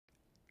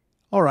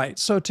All right,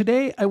 so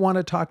today I want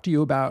to talk to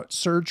you about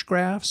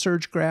SurgeGraph.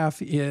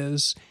 SurgeGraph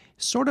is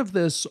sort of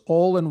this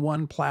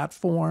all-in-one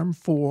platform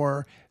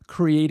for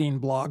creating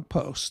blog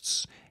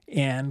posts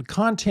and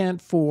content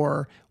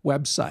for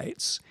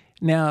websites.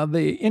 Now,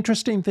 the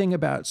interesting thing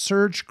about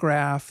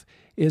SurgeGraph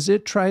is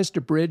it tries to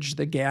bridge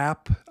the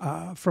gap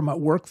from a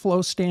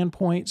workflow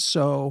standpoint.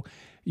 So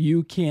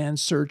you can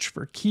search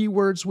for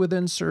keywords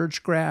within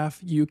SurgeGraph,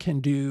 you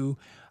can do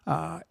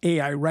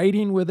AI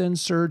writing within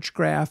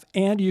SurgeGraph,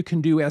 and you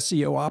can do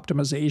SEO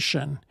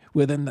optimization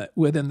within the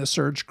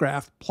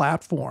SurgeGraph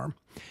platform.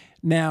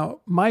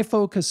 Now, my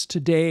focus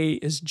today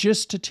is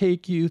just to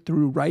take you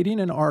through writing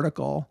an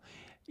article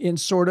in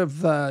sort of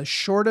the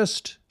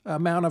shortest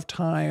amount of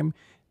time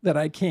that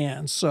I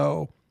can.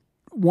 So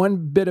one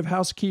bit of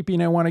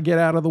housekeeping I want to get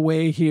out of the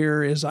way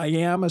here is I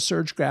am a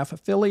SurgeGraph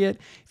affiliate.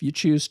 If you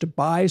choose to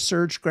buy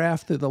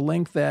SurgeGraph through the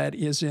link that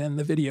is in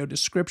the video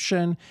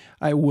description,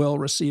 I will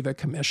receive a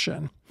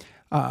commission.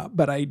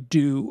 But I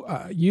do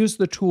use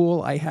the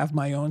tool. I have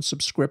my own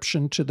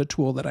subscription to the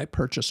tool that I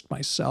purchased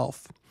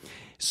myself.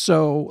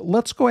 So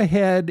let's go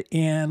ahead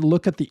and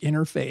look at the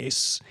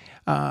interface.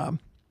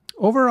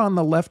 Over on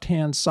the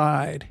left-hand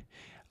side,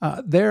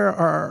 there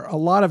are a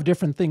lot of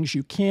different things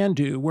you can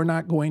do. We're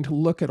not going to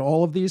look at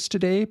all of these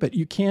today, but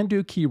you can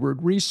do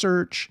keyword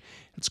research.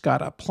 It's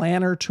got a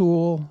planner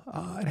tool.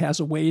 It has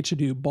a way to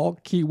do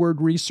bulk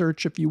keyword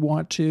research if you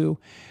want to.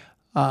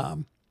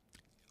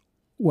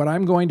 What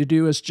I'm going to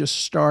do is just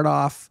start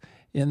off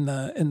in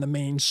the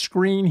main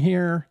screen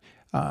here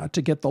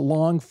to get the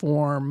long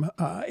form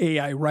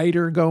AI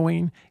writer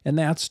going, and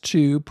that's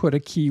to put a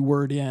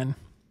keyword in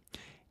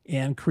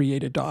and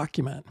create a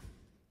document.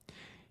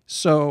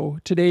 So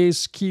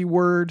today's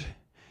keyword,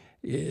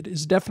 it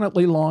is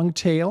definitely long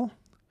tail.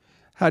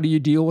 How do you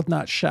deal with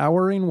not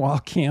showering while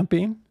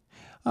camping?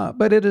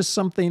 But it is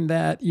something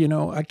that,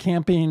 a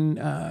camping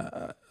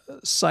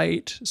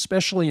site,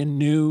 especially a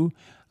new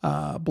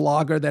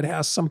blogger that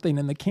has something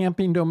in the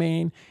camping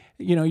domain,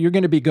 you're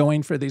going to be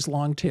going for these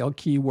long tail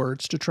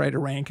keywords to try to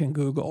rank in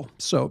Google.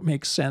 So it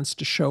makes sense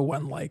to show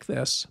one like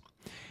this.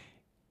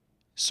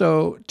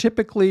 So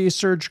typically,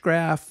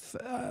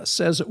 SurgeGraph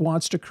says it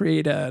wants to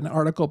create an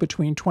article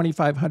between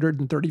 2,500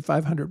 and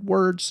 3,500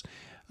 words.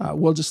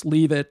 We'll just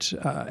leave it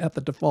at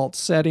the default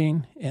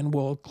setting, and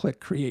we'll click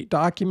Create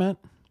Document.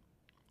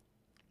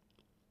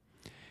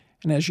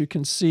 And as you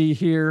can see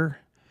here,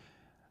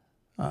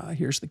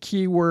 here's the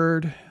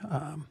keyword,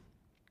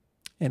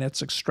 and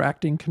it's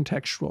extracting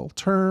contextual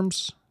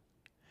terms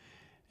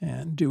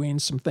and doing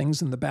some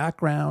things in the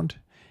background.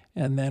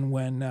 And then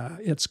when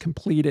it's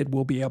completed,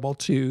 we'll be able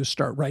to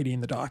start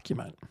writing the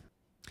document.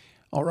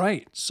 All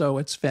right, so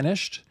it's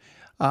finished.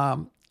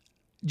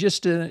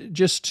 Just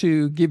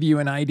to give you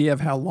an idea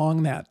of how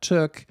long that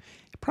took,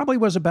 it probably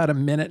was about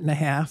 1.5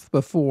 minutes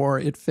before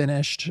it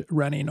finished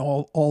running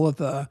all of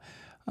the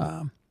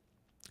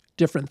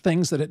different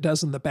things that it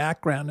does in the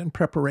background in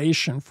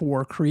preparation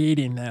for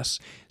creating this.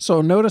 So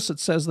notice it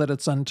says that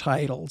it's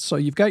untitled. So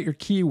you've got your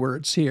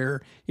keywords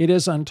here. It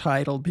is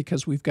untitled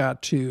because we've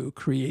got to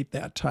create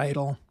that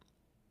title.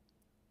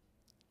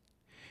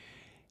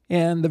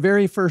 And the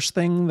very first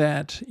thing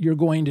that you're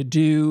going to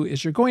do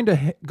is you're going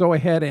to go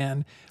ahead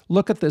and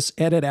look at this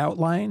edit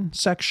outline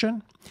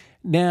section.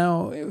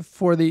 Now,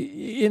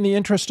 in the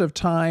interest of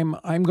time,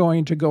 I'm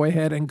going to go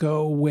ahead and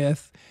go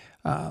with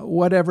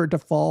whatever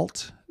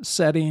default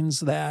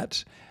settings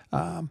that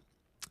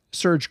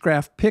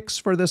SurgeGraph picks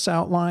for this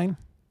outline.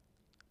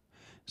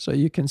 So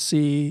you can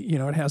see,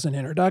 it has an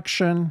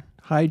introduction,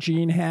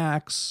 hygiene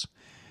hacks,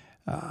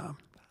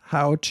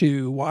 how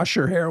to wash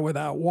your hair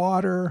without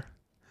water,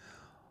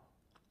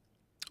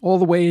 all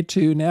the way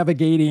to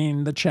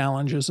navigating the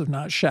challenges of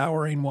not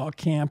showering while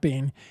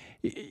camping.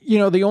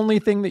 The only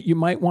thing that you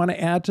might want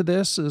to add to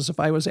this is if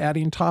I was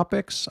adding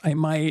topics, I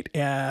might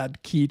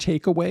add key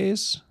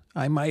takeaways,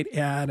 I might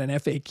add an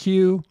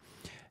FAQ,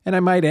 and I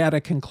might add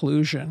a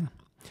conclusion.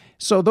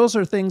 So those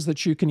are things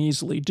that you can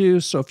easily do.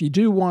 So if you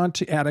do want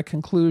to add a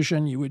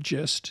conclusion, you would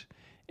just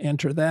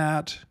enter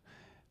that,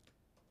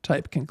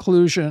 type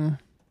conclusion,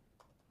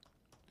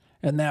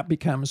 and that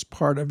becomes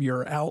part of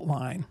your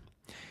outline.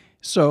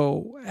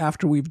 So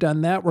after we've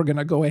done that, we're going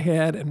to go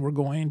ahead and we're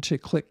going to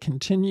click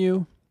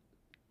Continue.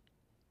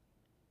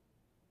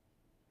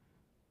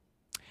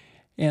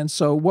 And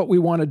so what we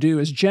want to do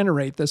is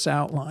generate this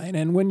outline.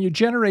 And when you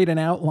generate an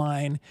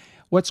outline,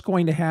 what's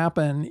going to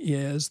happen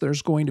is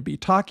there's going to be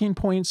talking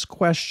points,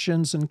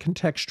 questions, and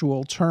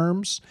contextual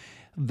terms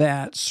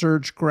that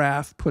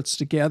SurgeGraph puts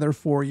together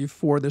for you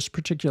for this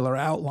particular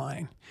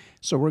outline.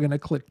 So we're going to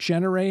click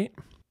Generate.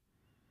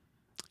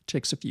 It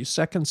takes a few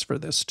seconds for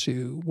this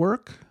to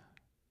work.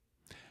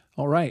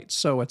 All right,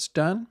 so it's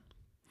done.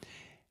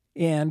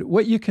 And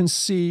what you can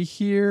see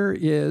here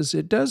is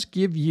it does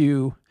give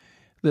you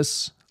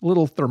this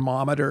little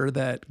thermometer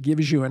that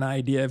gives you an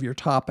idea of your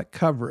topic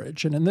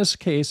coverage. And in this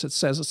case, it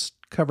says it's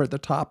covered the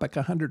topic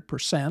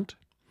 100%.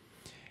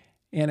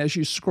 And as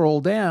you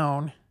scroll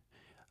down,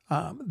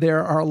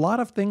 there are a lot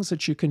of things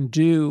that you can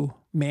do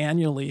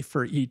manually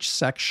for each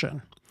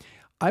section.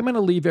 I'm going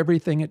to leave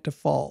everything at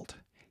default.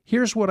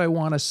 Here's what I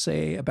want to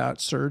say about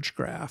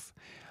SurgeGraph.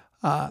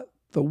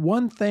 The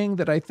one thing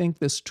that I think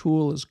this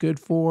tool is good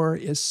for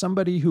is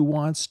somebody who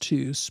wants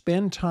to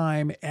spend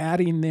time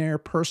adding their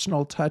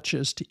personal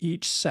touches to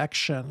each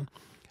section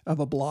of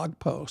a blog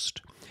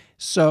post.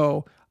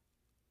 So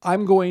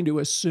I'm going to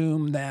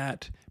assume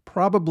that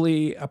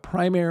probably a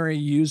primary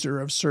user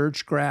of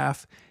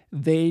SurgeGraph,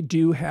 they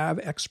do have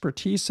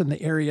expertise in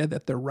the area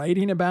that they're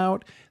writing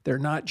about. They're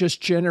not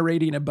just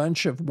generating a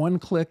bunch of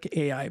one-click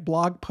AI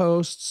blog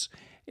posts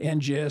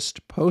and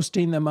just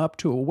posting them up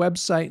to a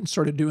website and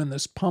sort of doing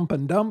this pump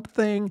and dump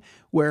thing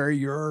where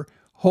you're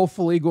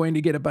hopefully going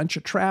to get a bunch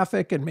of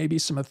traffic and maybe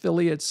some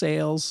affiliate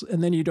sales,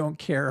 and then you don't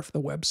care if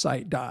the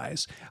website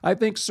dies. I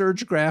think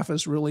SurgeGraph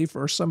is really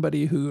for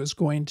somebody who is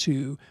going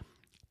to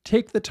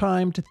take the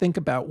time to think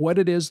about what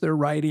it is they're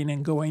writing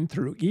and going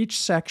through each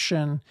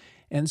section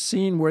and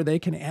seeing where they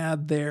can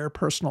add their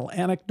personal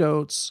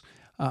anecdotes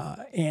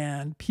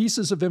and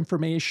pieces of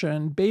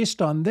information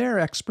based on their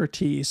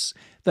expertise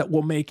that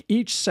will make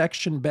each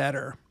section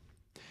better.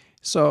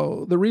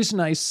 So the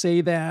reason I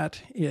say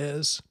that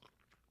is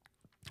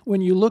when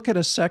you look at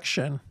a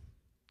section,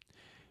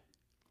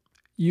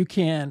 you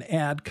can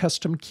add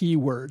custom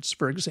keywords,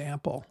 for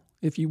example,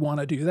 if you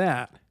want to do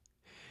that.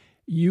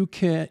 You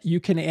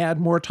can add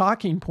more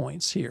talking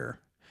points here.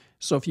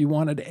 So if you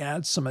wanted to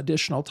add some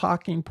additional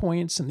talking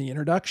points in the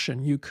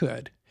introduction, you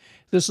could.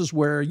 This is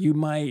where you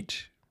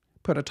might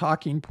put a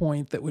talking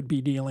point that would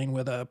be dealing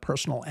with a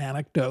personal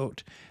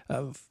anecdote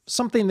of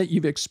something that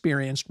you've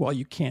experienced while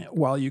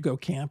you go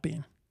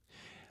camping.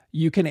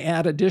 You can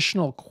add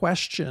additional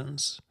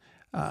questions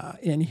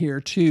in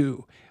here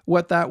too.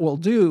 What that will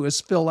do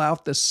is fill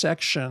out this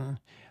section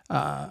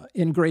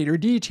in greater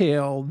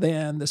detail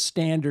than the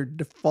standard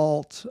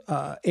default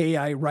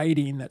AI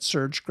writing that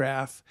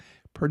SurgeGraph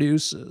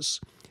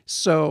produces.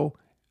 So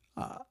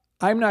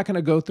I'm not going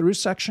to go through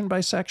section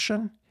by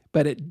section,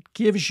 but it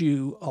gives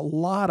you a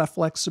lot of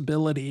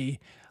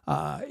flexibility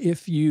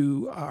if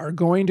you are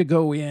going to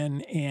go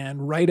in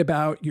and write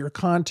about your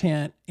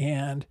content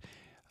and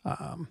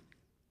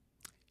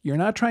you're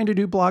not trying to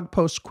do blog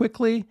posts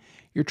quickly,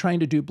 you're trying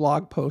to do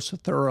blog posts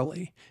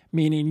thoroughly,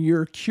 meaning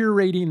you're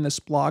curating this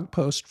blog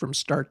post from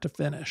start to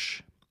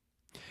finish.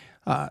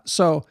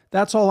 So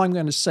that's all I'm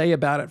going to say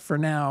about it for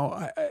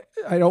now.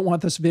 I don't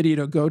want this video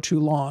to go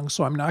too long,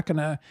 so I'm not going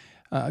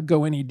to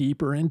go any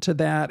deeper into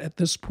that at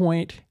this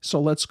point.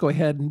 So let's go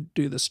ahead and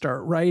do the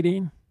start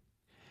writing.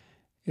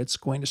 It's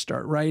going to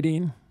start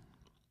writing,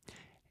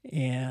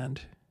 and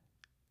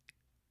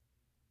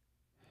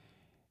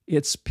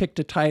it's picked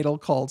a title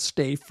called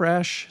Stay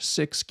Fresh,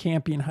 6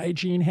 Camping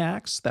Hygiene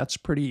Hacks. That's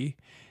pretty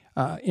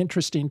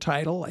interesting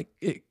title. Like,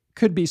 it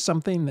could be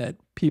something that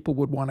people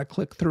would want to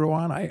click through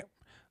on.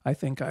 I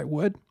think I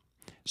would.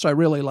 So I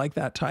really like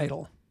that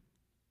title.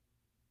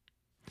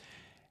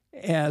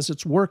 As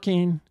it's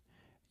working,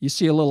 you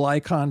see a little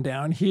icon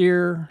down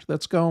here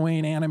that's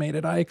going,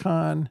 animated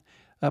icon.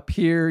 Up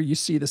here, you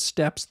see the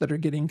steps that are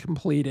getting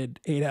completed,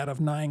 8 out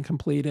of 9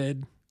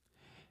 completed,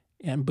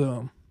 and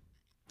boom.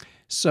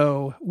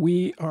 So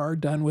we are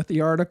done with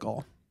the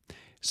article.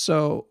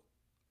 So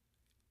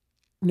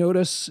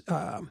notice,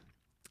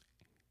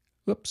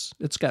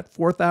 it's got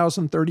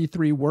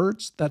 4,033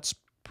 words. That's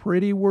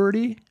pretty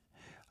wordy.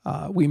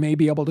 We may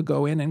be able to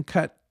go in and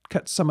cut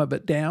some of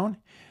it down.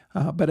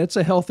 But it's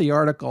a healthy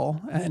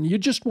article, and you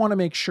just want to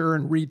make sure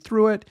and read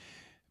through it,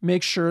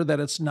 make sure that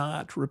it's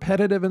not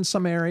repetitive in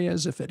some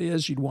areas. If it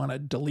is, you'd want to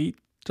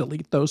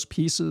delete those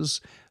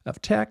pieces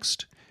of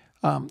text.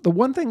 The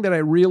one thing that I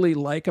really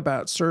like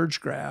about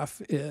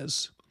SurgeGraph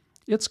is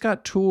it's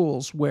got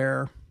tools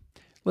where,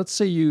 let's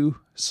say you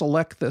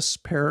select this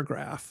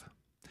paragraph,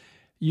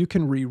 you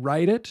can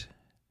rewrite it.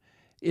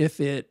 If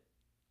it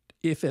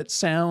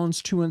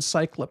sounds too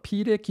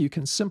encyclopedic, you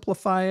can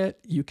simplify it,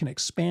 you can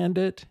expand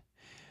it.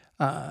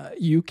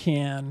 You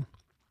can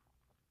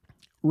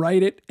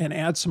write it and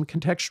add some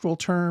contextual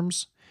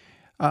terms.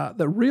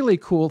 The really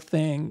cool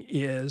thing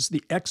is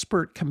the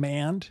expert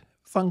command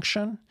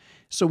function.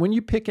 So when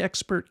you pick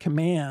expert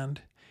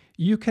command,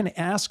 you can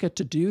ask it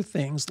to do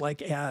things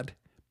like add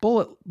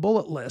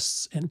bullet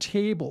lists and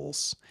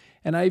tables.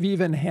 And I've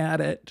even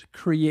had it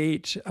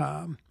create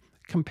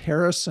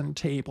comparison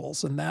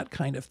tables and that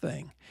kind of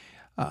thing.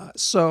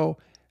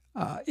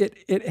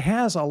 It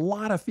has a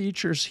lot of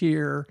features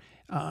here.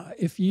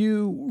 If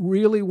you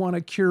really want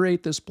to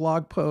curate this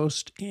blog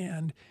post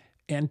and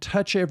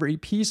touch every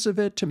piece of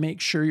it to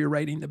make sure you're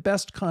writing the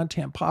best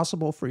content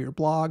possible for your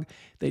blog,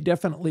 they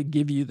definitely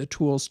give you the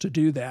tools to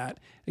do that.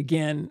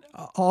 Again,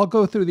 I'll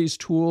go through these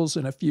tools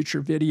in a future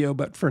video,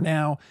 but for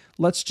now,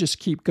 let's just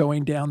keep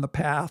going down the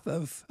path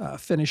of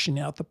finishing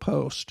out the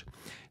post.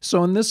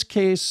 So in this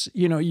case,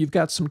 you've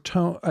got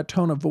a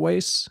tone of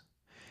voice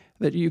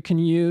that you can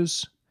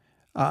use.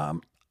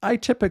 I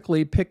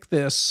typically pick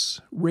this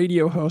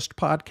radio host,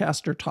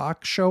 podcaster,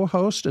 talk show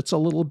host. It's a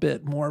little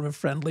bit more of a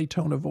friendly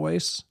tone of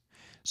voice,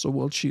 so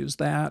we'll choose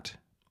that.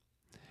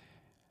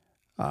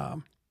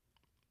 I'm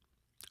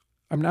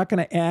not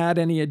going to add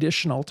any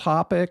additional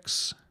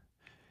topics.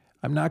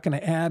 I'm not going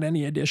to add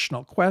any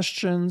additional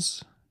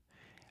questions.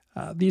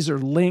 These are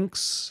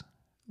links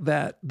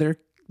that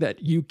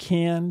you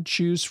can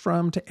choose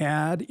from to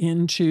add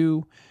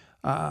into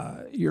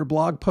your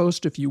blog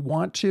post if you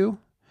want to.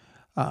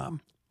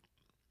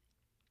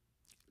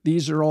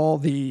 These are all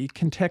the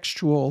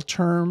contextual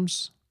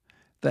terms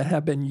that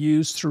have been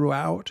used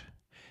throughout.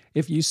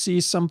 If you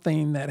see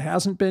something that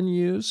hasn't been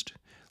used,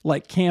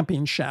 like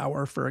camping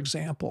shower, for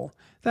example,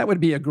 that would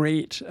be a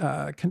great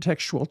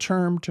contextual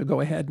term to go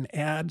ahead and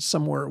add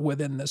somewhere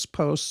within this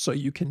post, so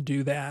you can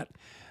do that.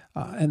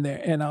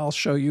 And I'll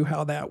show you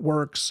how that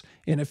works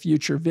in a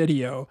future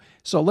video.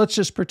 So let's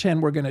just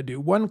pretend we're going to do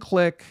one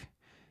click,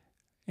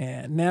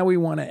 and now we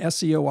want to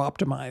SEO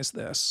optimize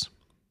this.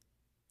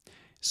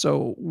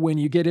 So when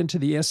you get into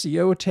the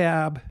SEO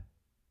tab,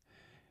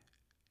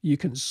 you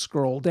can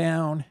scroll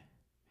down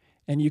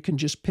and you can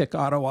just pick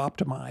Auto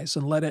Optimize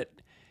and let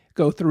it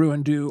go through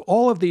and do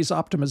all of these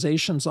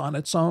optimizations on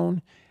its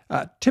own.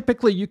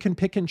 Typically, you can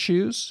pick and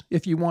choose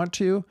if you want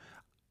to.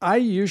 I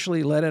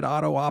usually let it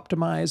auto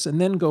optimize and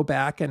then go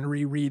back and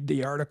reread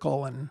the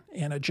article and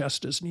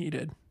adjust as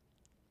needed.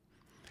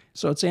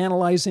 So it's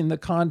analyzing the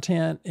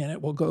content and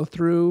it will go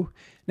through.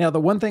 Now,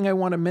 the one thing I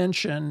want to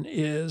mention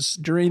is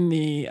during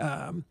the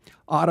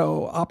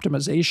auto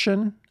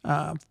optimization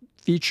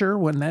feature,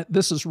 when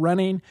this is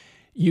running,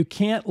 you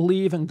can't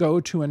leave and go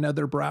to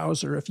another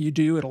browser. If you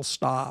do, it'll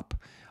stop.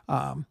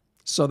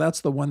 So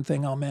that's the one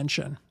thing I'll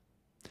mention.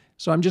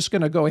 So I'm just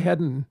going to go ahead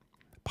and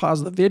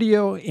pause the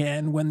video,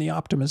 and when the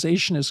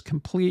optimization is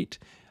complete,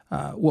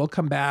 we'll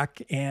come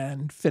back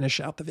and finish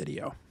out the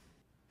video.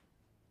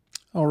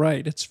 All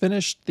right, it's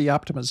finished the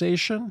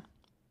optimization,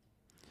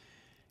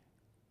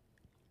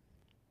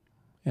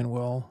 and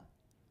we'll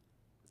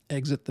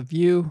exit the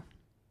view.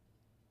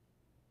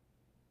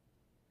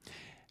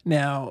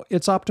 Now,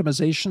 its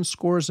optimization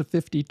score is a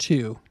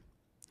 52.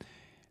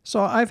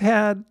 So I've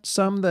had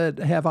some that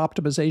have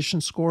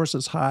optimization scores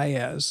as high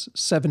as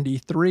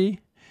 73.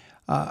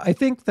 I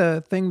think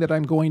the thing that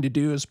I'm going to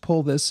do is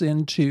pull this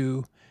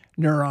into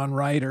Neuron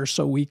Writer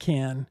so we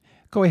can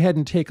go ahead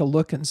and take a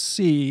look and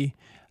see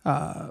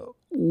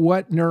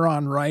what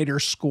Neuron Writer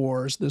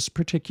scores this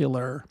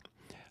particular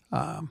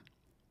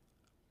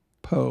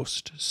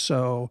post.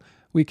 So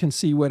we can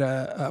see what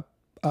a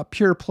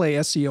pure play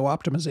SEO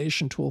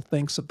optimization tool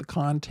thinks of the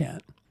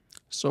content.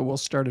 So we'll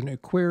start a new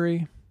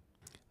query.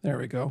 There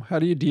we go. How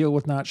do you deal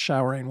with not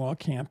showering while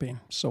camping?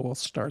 So we'll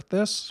start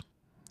this.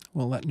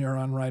 We'll let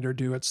Neuron Writer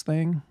do its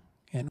thing.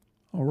 And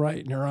all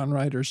right, Neuron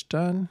Writer's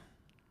done.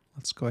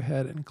 Let's go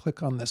ahead and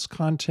click on this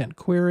content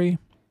query.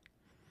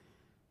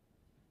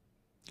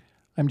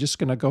 I'm just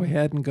going to go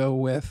ahead and go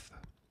with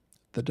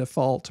the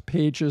default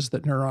pages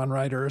that Neuron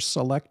Writer is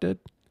selected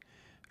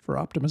for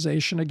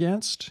optimization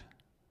against.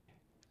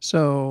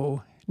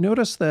 So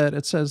notice that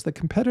it says the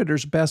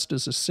competitor's best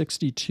is a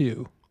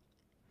 62.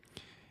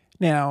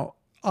 Now,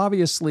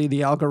 obviously,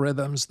 the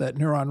algorithms that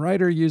Neuron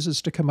Writer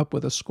uses to come up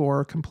with a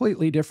score are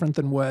completely different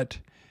than what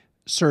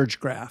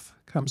SurgeGraph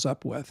comes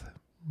up with.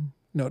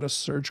 Notice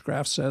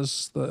SurgeGraph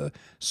says the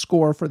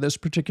score for this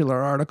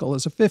particular article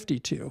is a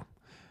 52.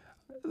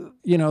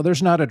 You know,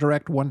 there's not a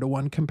direct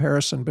one-to-one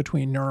comparison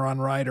between Neuron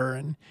Writer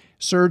and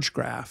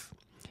SurgeGraph.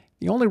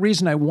 The only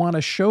reason I want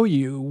to show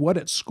you what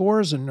it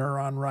scores in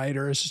Neuron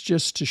Writer is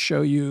just to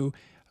show you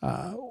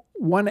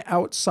one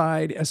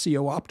outside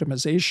SEO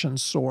optimization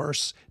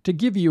source to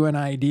give you an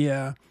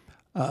idea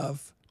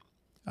of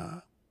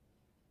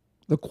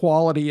the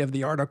quality of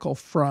the article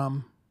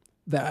from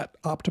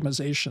that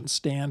optimization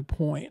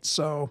standpoint.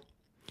 So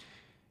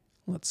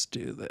let's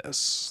do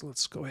this.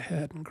 Let's go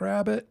ahead and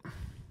grab it.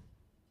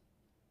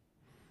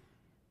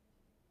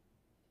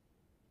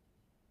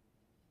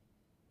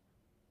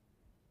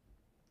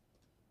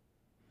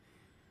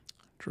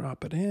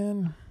 Drop it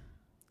in,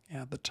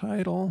 add the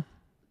title.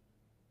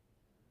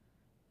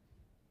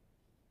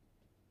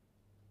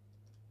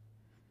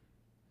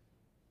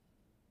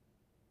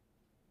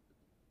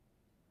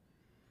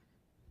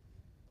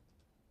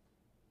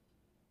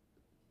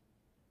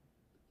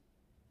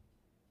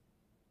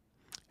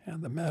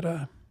 And the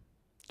meta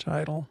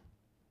title.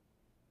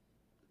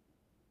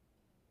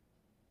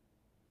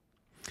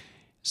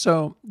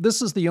 So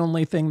this is the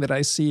only thing that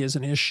I see as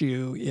an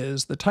issue,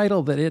 is the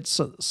title that it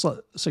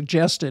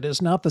suggested is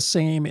not the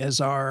same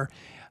as our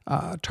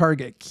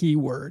target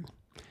keyword.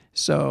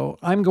 So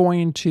I'm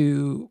going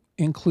to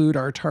include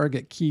our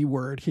target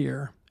keyword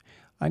here.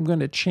 I'm going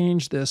to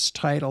change this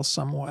title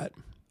somewhat.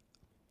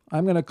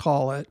 I'm going to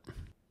call it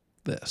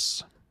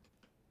this.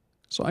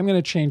 So I'm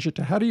going to change it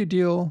to How Do You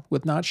Deal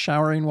with Not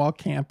Showering While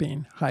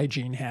Camping?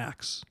 Hygiene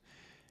Hacks.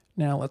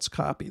 Now let's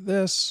copy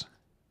this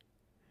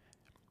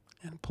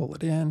and pull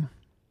it in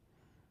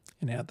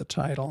and add the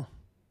title.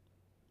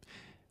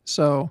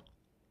 So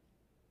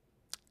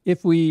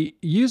if we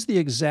use the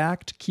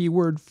exact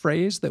keyword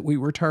phrase that we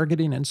were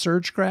targeting in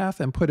SurgeGraph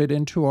and put it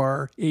into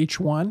our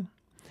H1,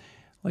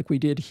 like we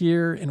did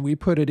here, and we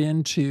put it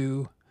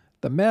into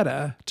the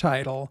meta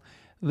title,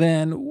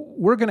 then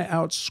we're going to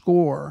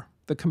outscore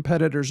the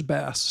competitor's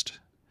best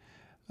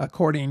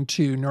according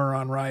to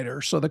Neuron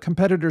Writer. So the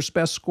competitor's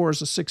best score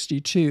is a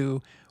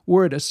 62.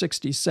 We're at a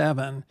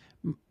 67.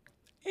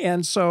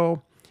 And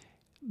so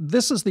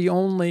this is the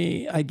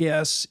only, I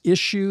guess,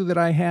 issue that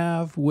I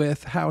have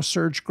with how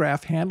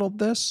SurgeGraph handled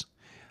this.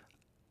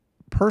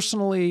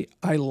 Personally,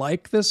 I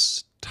like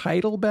this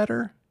title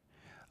better,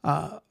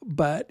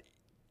 but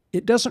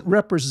it doesn't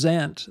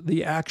represent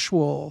the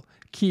actual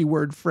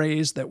keyword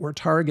phrase that we're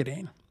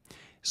targeting.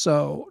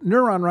 So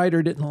Neuron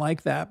Writer didn't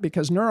like that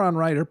because Neuron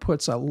Writer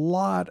puts a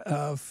lot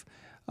of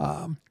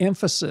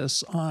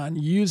emphasis on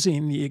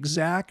using the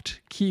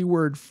exact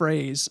keyword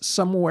phrase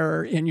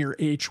somewhere in your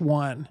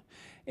H1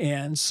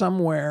 and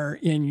somewhere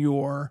in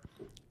your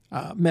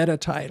meta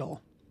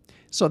title.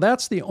 So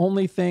that's the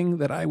only thing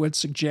that I would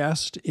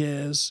suggest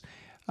is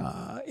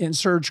in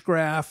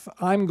SurgeGraph,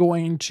 I'm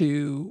going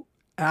to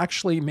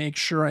actually make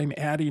sure I'm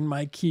adding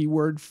my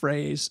keyword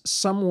phrase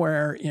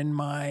somewhere in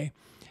my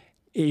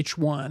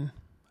H1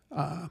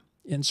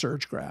 in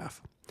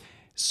SurgeGraph.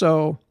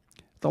 So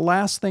the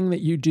last thing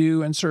that you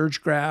do in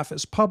SurgeGraph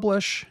is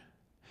publish.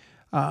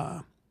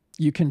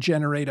 You can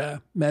generate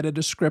a meta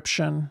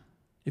description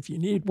if you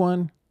need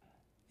one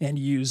and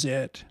use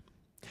it.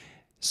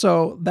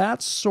 So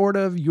that's sort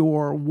of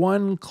your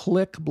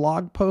one-click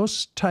blog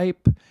post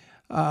type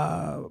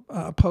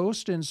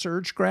post in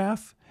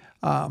SurgeGraph.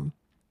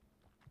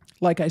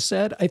 Like I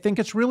said, I think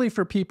it's really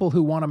for people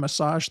who want to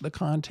massage the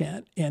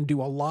content and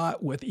do a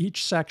lot with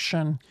each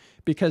section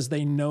because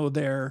they know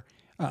their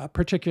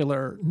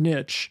particular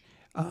niche.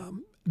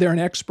 They're an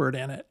expert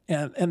in it,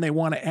 and they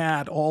want to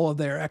add all of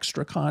their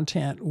extra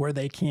content where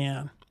they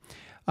can.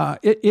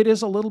 It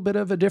is a little bit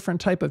of a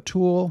different type of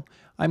tool.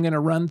 I'm going to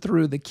run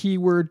through the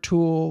keyword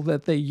tool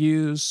that they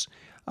use.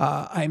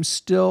 I'm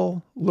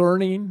still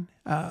learning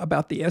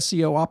about the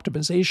SEO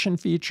optimization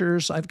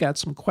features. I've got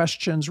some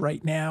questions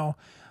right now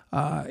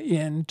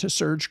into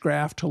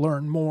SurgeGraph to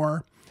learn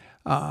more.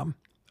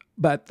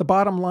 But the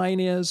bottom line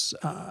is,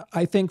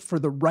 I think for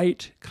the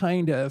right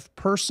kind of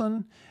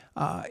person,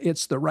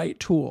 it's the right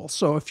tool.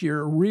 So if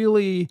you're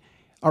really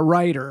a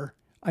writer,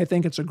 I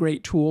think it's a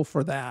great tool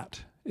for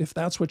that, if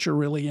that's what you're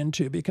really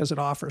into, because it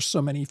offers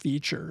so many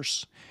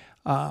features.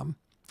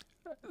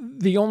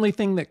 The only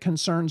thing that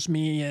concerns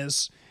me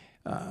is,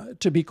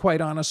 to be quite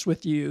honest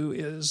with you,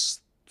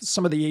 is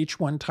some of the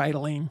H1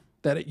 titling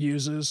that it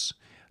uses.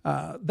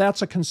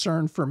 That's a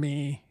concern for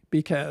me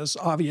because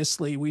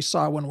obviously we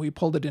saw when we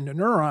pulled it into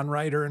Neuron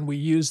Writer and we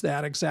used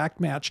that exact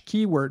match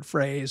keyword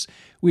phrase,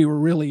 we were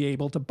really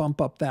able to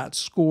bump up that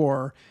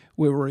score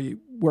where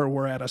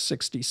we're at a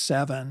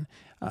 67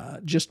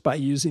 just by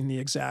using the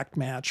exact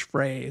match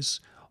phrase.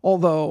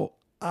 Although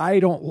I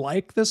don't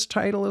like this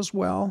title as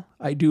well,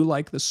 I do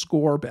like the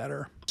score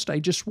better. I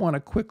just want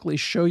to quickly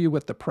show you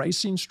what the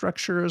pricing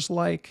structure is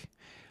like.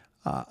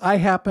 I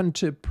happen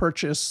to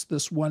purchase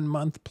this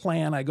 1-month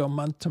plan. I go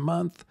month to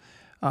month.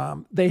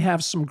 They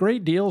have some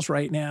great deals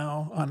right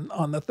now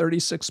on the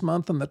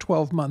 36-month and the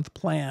 12-month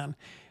plan.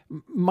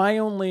 My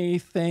only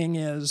thing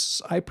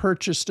is I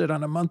purchased it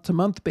on a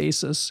month-to-month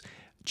basis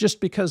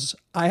just because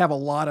I have a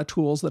lot of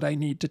tools that I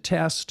need to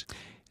test.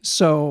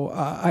 So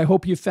I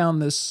hope you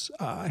found this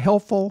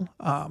helpful.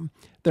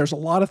 There's a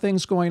lot of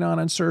things going on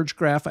in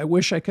SurgeGraph. I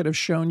wish I could have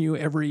shown you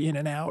every in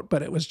and out,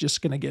 but it was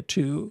just going to get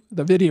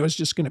the video is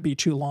just going to be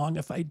too long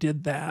if I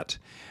did that.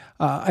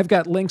 I've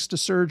got links to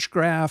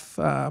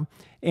SurgeGraph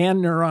and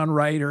Neuron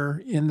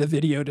Writer in the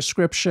video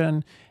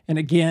description. And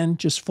again,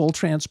 just full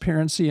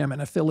transparency, I'm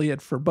an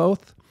affiliate for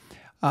both.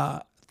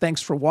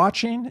 Thanks for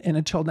watching, and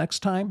until next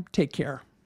time, take care.